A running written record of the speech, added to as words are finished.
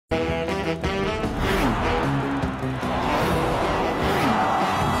So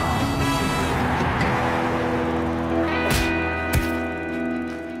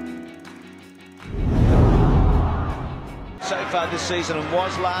far this season, and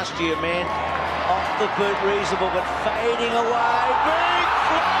was last year, man. Off the boot, reasonable, but fading away. Big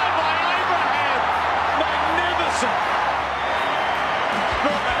fly by Abraham. Magnificent.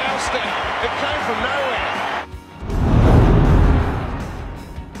 Brought the house down. It came from nowhere.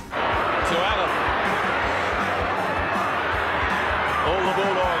 To Allen. All the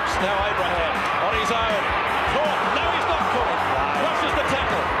Bulldogs. Now Abraham on his own. Caught. No, he's not caught. Rushes the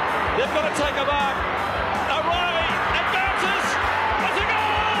tackle. They've got to take a mark. Away. Advances. It's a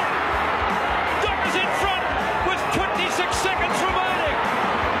goal. Dockers in front with 26 seconds remaining.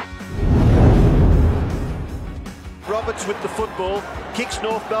 Roberts with the football. Kicks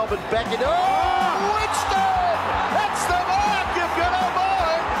North Melbourne back in. Oh, Winston! That's the mark you've got on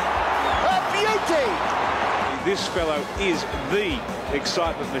board. A beauty. This fellow is the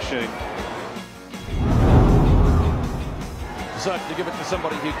excitement machine. Decided to give it to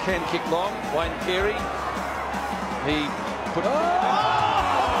somebody who can kick long. Wayne Carey. He put.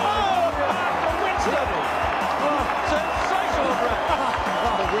 Winston! Sensational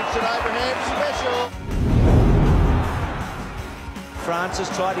run. The Winston Abraham special. Francis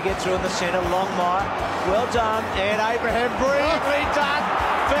tried to get through in the centre. Longmire, well done, and Abraham brilliantly done.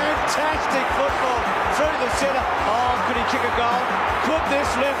 Fantastic football through the centre. Oh, could he kick a goal? Could this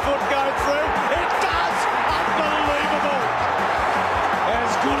left foot go through?